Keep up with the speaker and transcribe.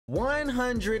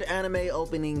100 anime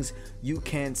openings you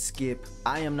can't skip.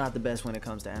 I am not the best when it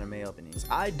comes to anime openings.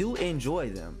 I do enjoy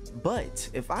them, but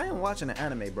if I am watching an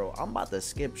anime, bro, I'm about to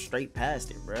skip straight past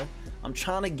it, bro. I'm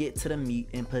trying to get to the meat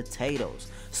and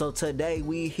potatoes. So today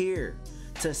we here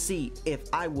to see if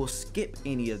I will skip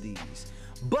any of these,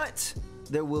 but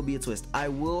there will be a twist. I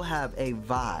will have a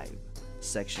vibe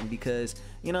section because,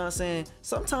 you know what I'm saying,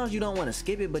 sometimes you don't want to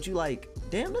skip it, but you like,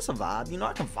 damn, that's a vibe, you know,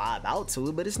 I can vibe out to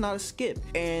it, but it's not a skip.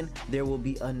 And there will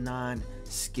be a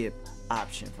non-skip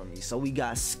option for me. So we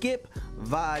got skip,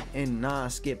 vibe, and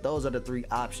non-skip. Those are the three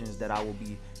options that I will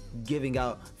be giving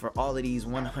out for all of these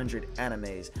 100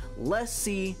 animes. Let's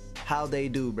see how they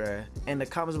do, bruh. In the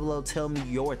comments below, tell me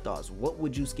your thoughts. What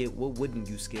would you skip? What wouldn't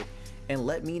you skip? And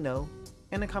let me know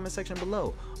in the comment section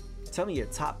below. Tell me your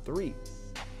top 3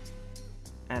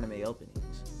 anime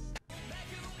openings.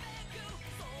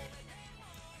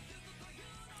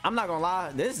 I'm not gonna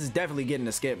lie, this is definitely getting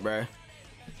a skip, bruh.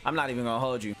 I'm not even gonna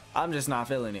hold you. I'm just not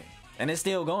feeling it. And it's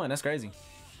still going, that's crazy.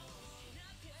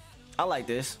 I like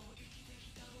this.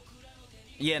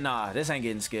 Yeah, nah, this ain't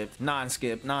getting skipped.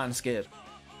 Non-skip, non-skip.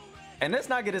 And this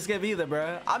not getting skip either,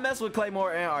 bruh. I mess with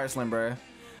Claymore and Arslan, bruh.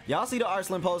 Y'all see the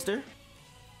Arslan poster?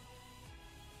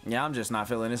 Yeah, I'm just not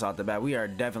feeling this off the bat. We are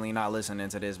definitely not listening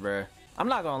to this, bruh. I'm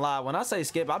not gonna lie, when I say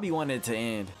skip, I be wanting it to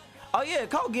end. Oh yeah,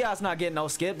 Code Geass's not getting no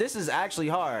skip. This is actually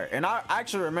hard, and I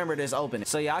actually remember this opening.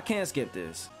 So yeah, I can't skip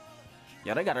this.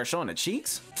 Yeah, they got her showing the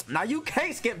cheeks. Now you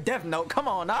can't skip Death Note. Come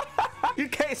on now. You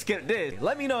can't skip this.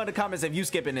 Let me know in the comments if you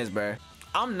skipping this, bruh.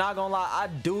 I'm not gonna lie, I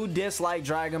do dislike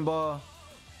Dragon Ball,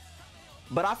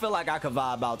 but I feel like I could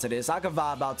vibe out to this. I could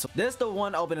vibe out to this. The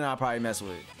one opening I probably mess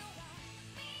with.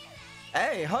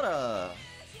 Hey, hold up.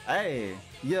 Hey,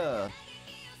 yeah.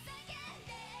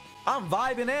 I'm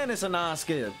vibing and it's a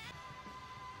non-skip.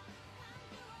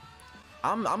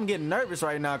 I'm getting nervous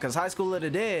right now because High School of the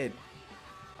Dead,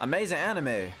 amazing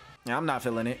anime. Yeah, I'm not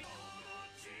feeling it.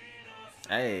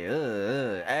 Hey,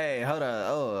 hey, hold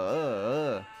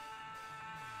up.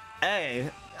 Hey,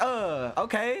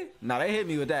 okay. Now they hit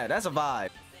me with that. That's a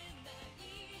vibe.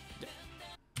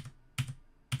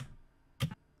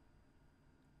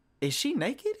 Is she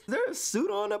naked? Is there a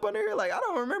suit on up under here? Like, I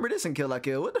don't remember this in Kill La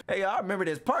Kill. What the? Hey, I remember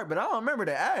this part, but I don't remember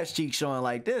the ass cheek showing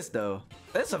like this, though.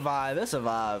 It's a vibe. It's a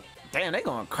vibe. Damn, they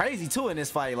going crazy, too, in this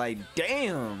fight. Like,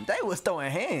 damn, they was throwing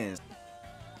hands.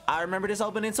 I remember this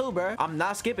opening, too, bro. I'm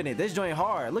not skipping it. This joint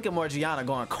hard. Look at Morgiana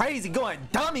going crazy, going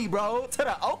dummy, bro, to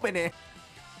the opening.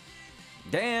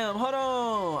 Damn, hold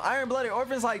on. Iron-Blooded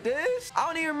Orphans like this? I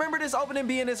don't even remember this opening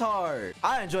being this hard.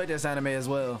 I enjoyed this anime as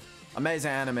well. Amazing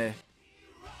anime.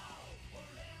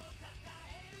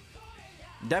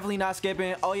 Definitely not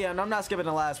skipping. Oh yeah, and I'm not skipping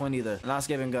the last one either. I'm not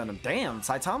skipping Gundam. Damn,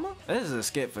 Saitama? This is a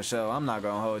skip for sure. I'm not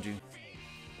gonna hold you.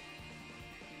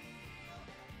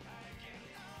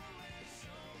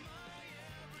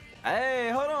 Hey,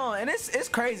 hold on. And it's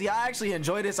crazy. I actually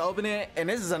enjoy this opening, and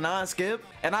this is a non-skip,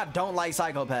 and I don't like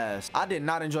Psycho Pass. I did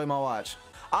not enjoy my watch.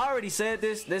 I already said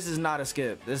this. This is not a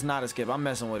skip. This is not a skip. I'm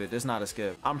messing with it. This is not a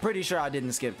skip. I'm pretty sure I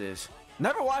didn't skip this.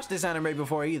 Never watched this anime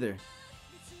before either.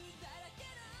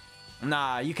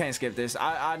 Nah, you can't skip this.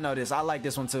 I know this. I like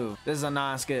this one too. This is a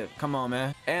non-skip. Come on,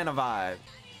 man. And a vibe.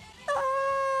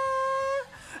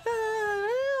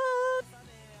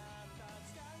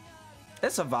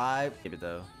 It's a vibe. Keep it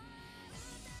though.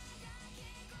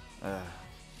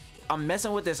 I'm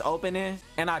messing with this opening,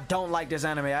 and I don't like this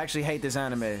anime. I actually hate this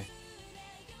anime.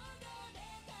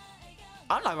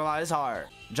 I'm not gonna lie, it's hard.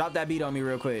 Drop that beat on me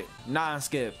real quick.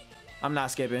 Non-skip. I'm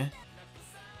not skipping.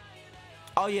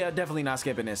 Oh yeah, definitely not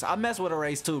skipping this. I messed with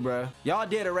Erase too, bro. Y'all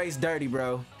did Erase dirty,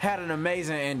 bro. Had an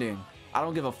amazing ending. I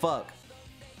don't give a fuck.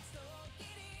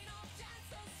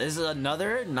 This is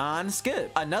another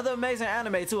non-skip. Another amazing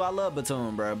anime too. I love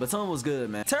Batum, bro. Batum was good,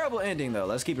 man. Terrible ending though.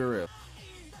 Let's keep it real.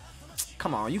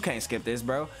 Come on, you can't skip this,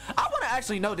 bro. I want to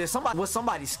actually know this.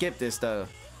 Somebody skip this though.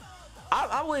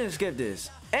 I wouldn't skip this.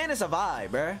 And it's a vibe,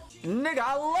 bruh. Nigga,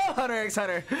 I love Hunter x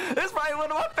Hunter. This is probably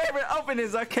one of my favorite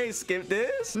openings. I can't skip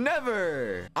this.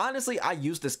 Never. Honestly, I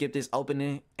used to skip this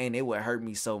opening, and it would hurt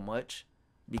me so much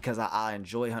because I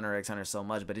enjoy Hunter x Hunter so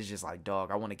much, but it's just like, dog,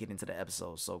 I want to get into the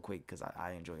episode so quick because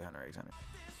I enjoy Hunter x Hunter.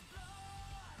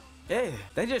 Yeah,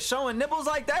 they just showing nipples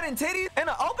like that and titties in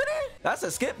the opening? That's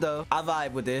a skip, though. I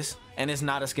vibe with this, and it's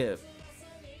not a skip.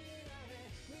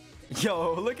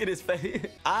 Yo, look at his face.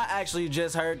 I actually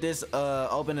just heard this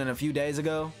opening a few days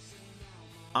ago.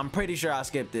 I'm pretty sure I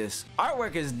skipped this.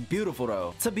 Artwork is beautiful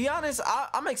though. To be honest,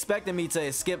 I'm expecting me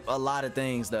to skip a lot of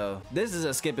things though. This is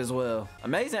a skip as well.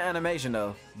 Amazing animation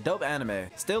though. Dope anime.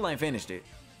 Still ain't finished it.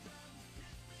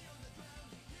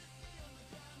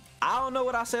 I don't know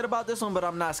what I said about this one, but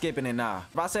I'm not skipping it now.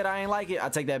 If I said I ain't like it, I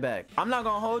take that back. I'm not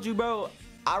gonna hold you, bro.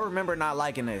 I remember not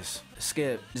liking this.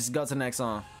 Skip. Just go to the next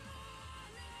song.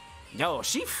 Yo,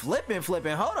 she flipping.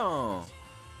 Hold on.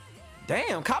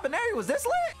 Damn, Cabaneri was this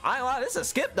lit? I ain't lie, this is a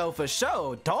skip though for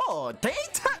sure. Dog, they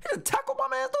tackle my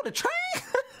man through the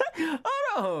train.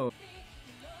 Hold on.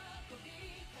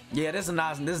 Yeah, this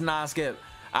is not skip.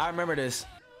 I remember this.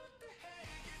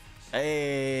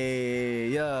 Hey,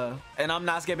 yeah. And I'm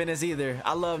not skipping this either.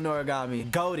 I love Noragami.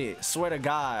 Goated. Swear to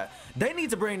God. They need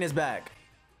to bring this back.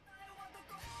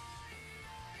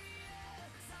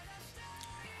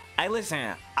 Hey,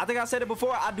 listen. I think I said it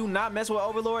before. I do not mess with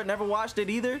Overlord. Never watched it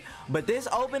either. But this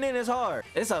opening is hard.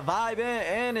 It's a vibe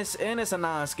and it's a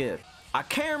non-skip. I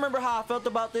can't remember how I felt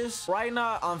about this. Right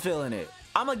now, I'm feeling it.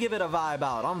 I'm gonna give it a vibe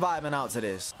out. I'm vibing out to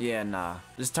this. Yeah, nah.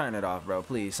 Just turn it off, bro.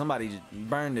 Please. Somebody just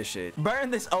burn this shit.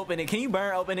 Burn this opening. Can you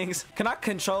burn openings? Can I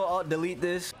control alt delete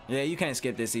this? Yeah, you can't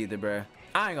skip this either, bro.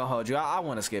 I ain't gonna hold you. I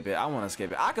wanna skip it.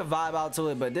 I could vibe out to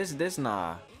it, but this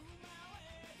nah.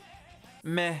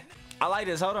 Meh. I like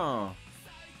this. Hold on.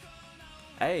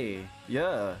 Hey,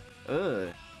 yeah.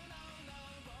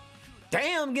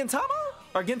 Damn, Gintama?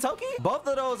 Or Gintoki? Both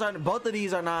of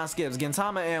these are non-skips.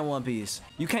 Gintama and One Piece.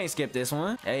 You can't skip this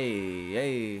one.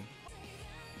 Hey.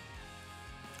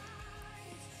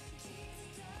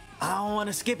 I don't want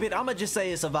to skip it. I'ma just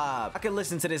say it's a vibe. I can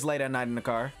listen to this late at night in the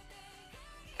car.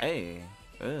 Hey.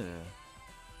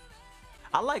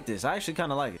 I like this. I actually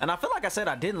kind of like it. And I feel like I said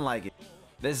I didn't like it.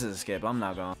 This is a skip. I'm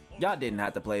not going. Y'all didn't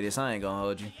have to play this. I ain't gonna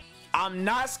hold you. I'm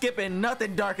not skipping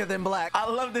nothing darker than black. I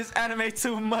love this anime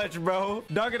too much, bro.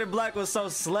 Darker Than Black was so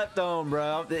slept on,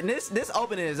 bro. And this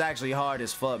opening is actually hard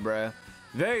as fuck, bro.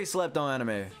 Very slept on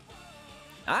anime.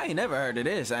 I ain't never heard of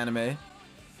this anime.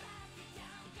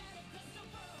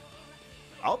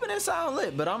 Opening sound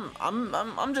lit, but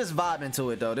I'm just vibing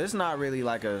to it though. This not really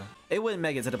like a. It wouldn't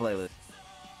make it to the playlist.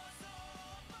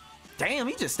 Damn,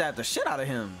 he just stabbed the shit out of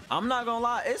him. I'm not gonna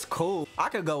lie, it's cool. I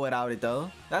could go without it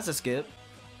though. That's a skip.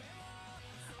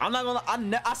 I'm not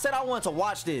gonna. I said I wanted to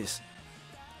watch this,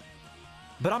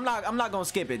 but I'm not gonna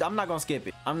skip it. I'm not gonna skip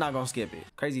it.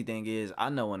 Crazy thing is, I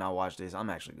know when I watch this,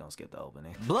 I'm actually gonna skip the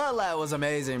opening. Blood Lab was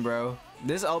amazing, bro.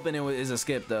 This opening is a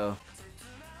skip though.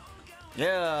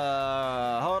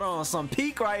 Yeah, hold on, some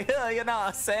peak right here. You know what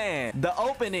I'm saying? The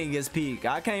opening is peak.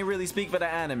 I can't really speak for the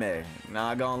anime.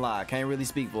 Not gonna lie, can't really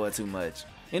speak for it too much.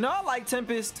 You know, I like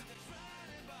Tempest,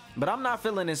 but I'm not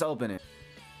feeling this opening.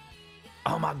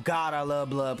 Oh my God, I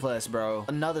love Blood Plus, bro.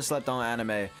 Another slept on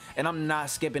anime. And I'm not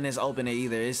skipping this opening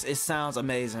either. It sounds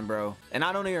amazing, bro. And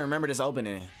I don't even remember this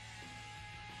opening.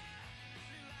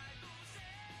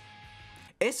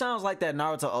 It sounds like that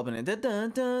Naruto opening.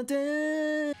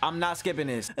 I'm not skipping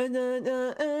this.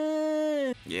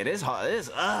 Yeah, this hard. It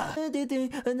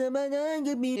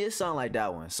sound like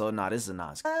that one. So nah, this is a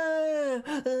non-skip.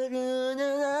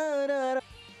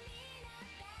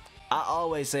 I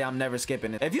always say I'm never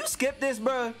skipping it. If you skip this,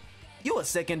 bro, you a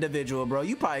sick individual, bro.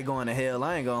 You probably going to hell.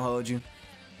 I ain't gonna hold you.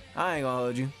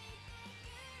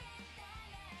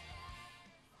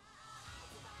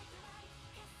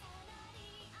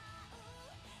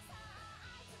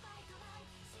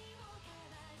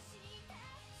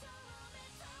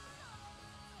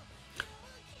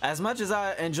 As much as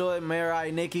I enjoy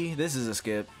Mirai Nikki, this is a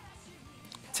skip.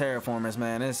 Terraformers,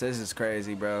 man, this is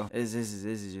crazy, bro. This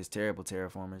is just terrible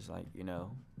Terraformers. Like, you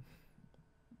know,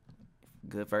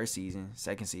 good first season,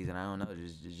 second season, I don't know,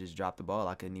 just dropped the ball.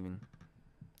 I couldn't even,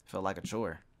 felt like a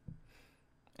chore.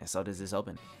 And so does this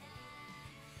open.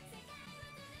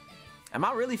 Am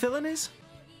I really feeling this?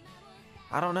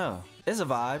 I don't know. It's a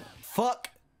vibe. Fuck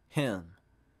him.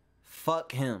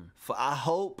 I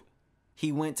hope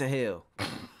he went to hell.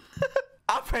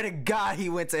 I pray to God he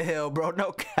went to hell, bro.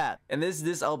 No cap. And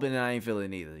this opening, I ain't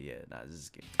feeling either. Yeah, nah, this is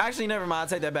good. Actually, never mind. I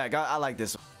take that back. I like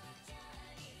this one.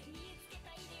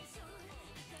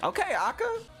 Okay, Akka.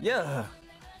 Yeah.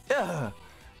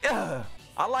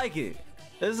 I like it.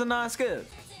 This is a non-skip.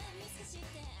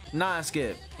 You know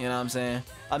what I'm saying?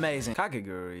 Amazing.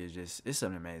 Kakegurui is just, it's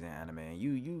an amazing anime.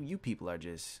 You people are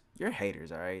just, you're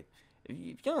haters, all right? If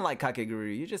you don't like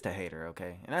Kakegurui, you're just a hater,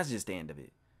 okay? And that's just the end of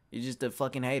it. You're just a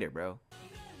fucking hater, bro.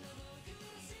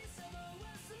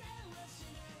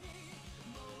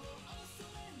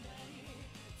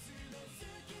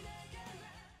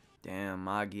 Damn,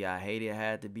 Magi, I hate it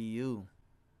had to be you.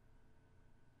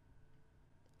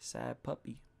 Sad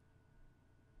puppy.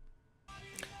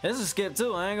 This is a skip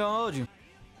too, I ain't gonna hold you.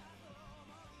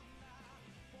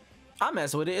 I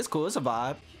mess with it, it's cool, it's a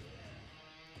vibe.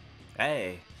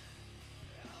 Hey.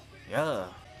 Yeah.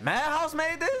 Madhouse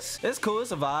made this? It's cool,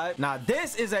 it's a vibe. Now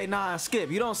this is a non-skip.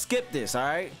 You don't skip this, all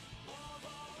right?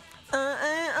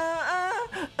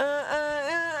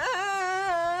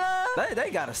 They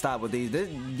gotta stop with these.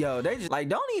 Yo, they just like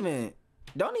don't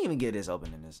even get this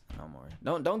opening this no more.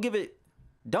 Don't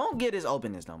get this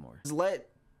openness no more. Just let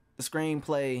the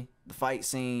screenplay, the fight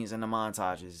scenes, and the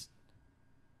montages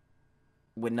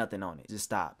with nothing on it. Just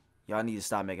stop. Y'all need to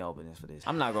stop making openings for this.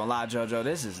 I'm not gonna lie, JoJo.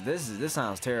 This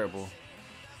sounds terrible.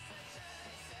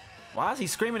 Why is he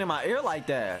screaming in my ear like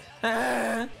that?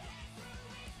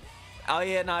 Oh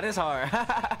yeah, nah, this hard.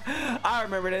 I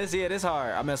remember this. Yeah, this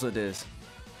hard. I mess with this.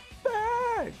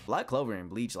 Black Clover and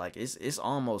Bleach, like it's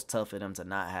almost tough for them to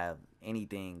not have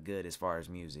anything good as far as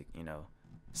music, you know.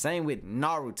 Same with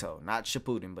Naruto, not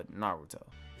Shippuden, but Naruto.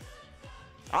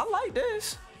 I like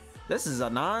this. This is a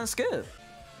non-skip.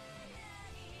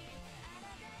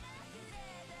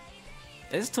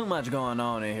 It's too much going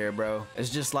on in here, bro. It's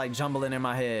just like jumbling in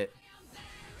my head.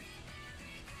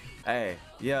 Hey,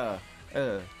 yeah,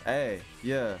 hey,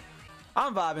 yeah.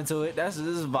 I'm vibing to it. This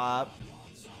is a vibe.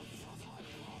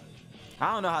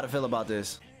 I don't know how to feel about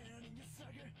this.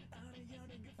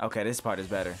 Okay, this part is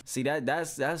better. See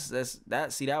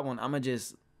see that one. I'ma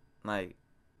just like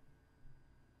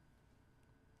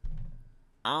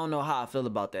I don't know how I feel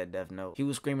about that Death Note. He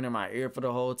was screaming in my ear for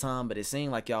the whole time, but it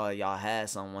seemed like y'all had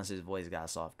some once his voice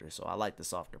got softer. So I like the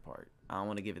softer part. I don't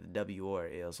want to give it the W or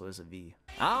a L, so it's a V.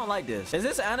 I don't like this. Is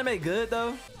this anime good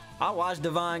though? I watched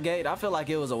Divine Gate. I feel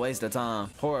like it was a waste of time.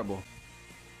 Horrible.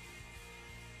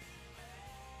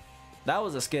 That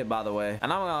was a skip, by the way.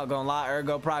 And I'm not gonna lie,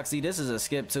 Ergo Proxy, this is a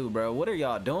skip too, bro. What are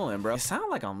y'all doing, bro? It sounds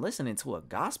like I'm listening to a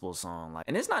gospel song. Like,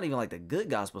 and it's not even like the good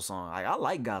gospel song. Like, I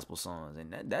like gospel songs,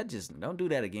 and that just, don't do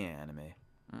that again,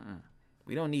 anime.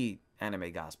 We don't need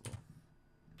anime gospel.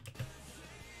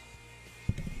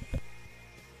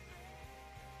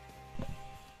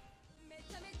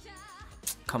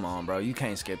 Come on, bro. You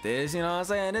can't skip this. You know what I'm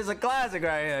saying? It's a classic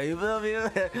right here. You feel me?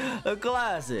 A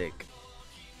classic.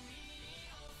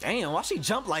 Damn, why she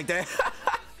jump like that?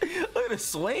 Look at the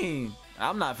swing.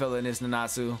 I'm not feeling this,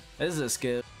 Nanatsu. This is a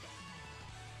skip.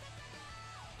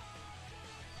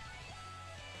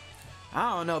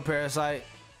 I don't know, Parasite.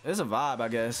 It's a vibe, I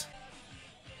guess.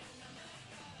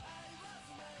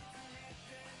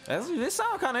 This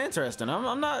sounds kind of interesting.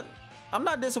 I'm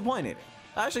not disappointed.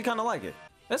 I actually kind of like it.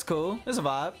 That's cool. It's a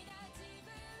vibe.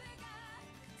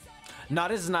 No,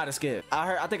 this is not a skip.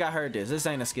 I think I heard this. This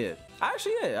ain't a skip.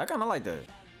 Actually, yeah, I kind of like that.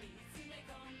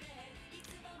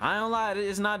 I ain't gonna lie,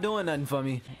 it's not doing nothing for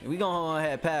me. We gonna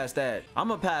head past that. I'm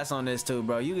gonna pass on this too,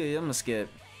 bro. I'm gonna skip.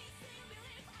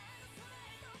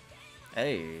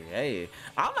 Hey.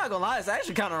 I'm not gonna lie, it's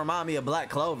actually kind of remind me of Black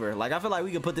Clover. Like, I feel like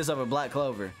we could put this over Black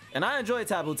Clover. And I enjoy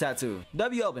Taboo Tattoo.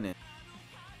 W opening.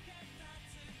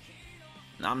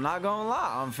 I'm not gonna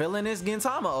lie, I'm feeling this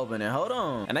Gintama opening. Hold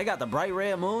on. And they got the bright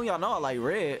red moon. Y'all know I like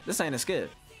red. This ain't a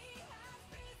skip.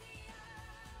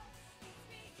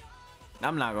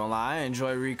 I'm not gonna lie, I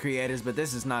enjoy Recreators, but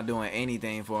this is not doing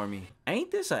anything for me. Ain't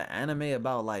this an anime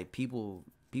about like people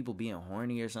being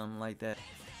horny or something like that?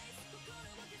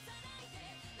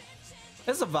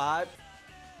 It's a vibe.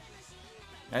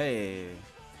 Hey.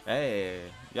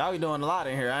 Y'all be doing a lot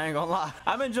in here, I ain't gonna lie.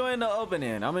 I'm enjoying the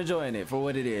opening. I'm enjoying it for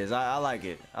what it is. I like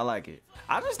it. I like it.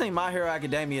 I just think My Hero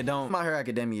Academia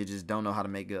just don't know how to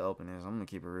make good openings. I'm gonna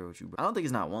keep it real with you, bro. I don't think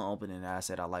it's not one opening that I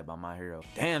said I like by My Hero.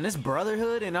 Damn, this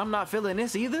Brotherhood and I'm not feeling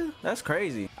this either? That's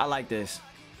crazy. I like this.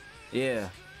 Yeah.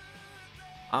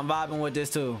 I'm vibing with this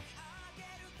too.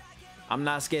 I'm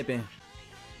not skipping.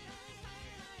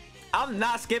 I'm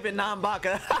not skipping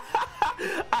Nanbaka.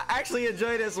 I actually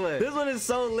enjoy this one. This one is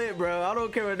so lit, bro. I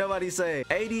don't care what nobody say.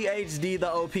 ADHD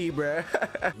the OP, bro.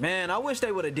 Man, I wish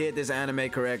they would have did this anime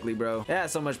correctly, bro. It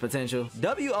has so much potential.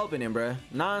 W opening, bro.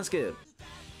 Non-skip.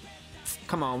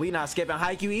 Come on, we not skipping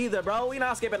Haikyuu either, bro. We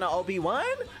not skipping the OP1.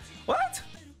 What?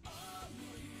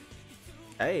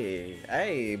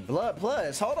 Hey, Blood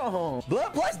Plus. Hold on.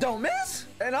 Blood Plus don't miss.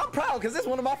 And I'm proud because it's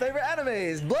one of my favorite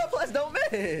animes. Blood Plus don't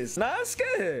miss. Nah, it's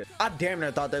good. I damn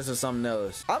near thought this was something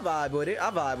else. I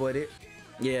vibe with it.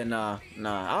 Yeah, nah.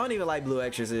 I don't even like Blue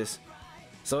Exorcist.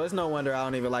 So it's no wonder I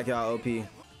don't even like y'all OP.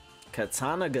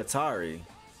 Katana Gatari.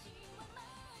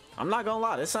 I'm not gonna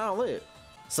lie, this sound lit.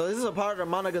 So this is a part of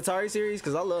the Monogatari series?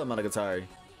 Because I love Monogatari.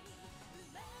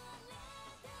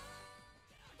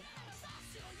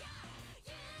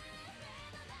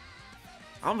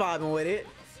 I'm vibing with it.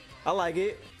 I like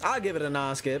it. I'll give it a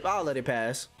non-skip. I'll let it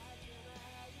pass.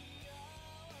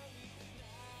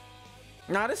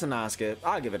 Nah, this is a non-skip.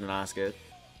 I'll give it a non-skip.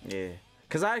 Yeah.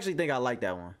 Because I actually think I like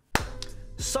that one.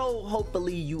 So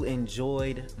hopefully you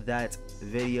enjoyed that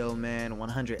video, man.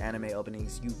 100 anime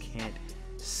openings you can't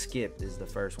skip is the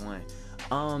first one.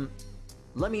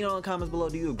 Let me know in the comments below,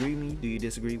 do you agree with me? Do you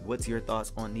disagree? What's your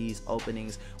thoughts on these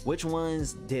openings? Which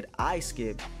ones did I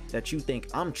skip that you think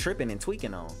I'm tripping and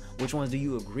tweaking on? Which ones do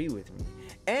you agree with me?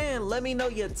 And let me know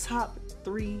your top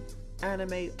 3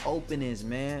 anime openings,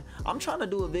 man. I'm trying to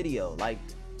do a video like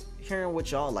hearing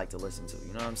what y'all like to listen to,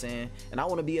 you know what I'm saying? And I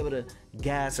want to be able to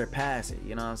gas or pass it,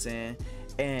 you know what I'm saying?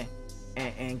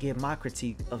 And give my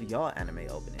critique of y'all anime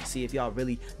openings. See if y'all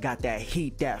really got that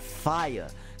heat, that fire.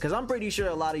 Cause I'm pretty sure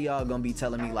a lot of y'all gonna be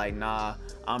telling me like, nah,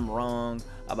 I'm wrong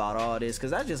about all this. Cause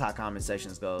that's just how comment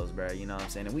sections goes, bro. You know what I'm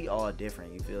saying? And we all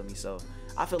different, you feel me? So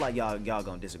I feel like y'all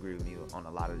gonna disagree with me on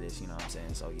a lot of this, you know what I'm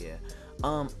saying? So yeah.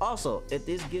 Also, if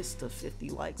this gets to 50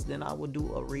 likes, then I will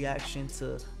do a reaction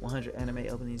to 100 anime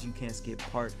openings you can't skip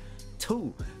part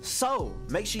 2. So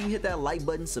make sure you hit that like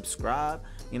button, subscribe,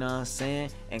 you know what I'm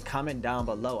saying, and comment down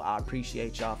below. I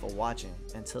appreciate y'all for watching.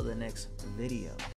 Until the next video.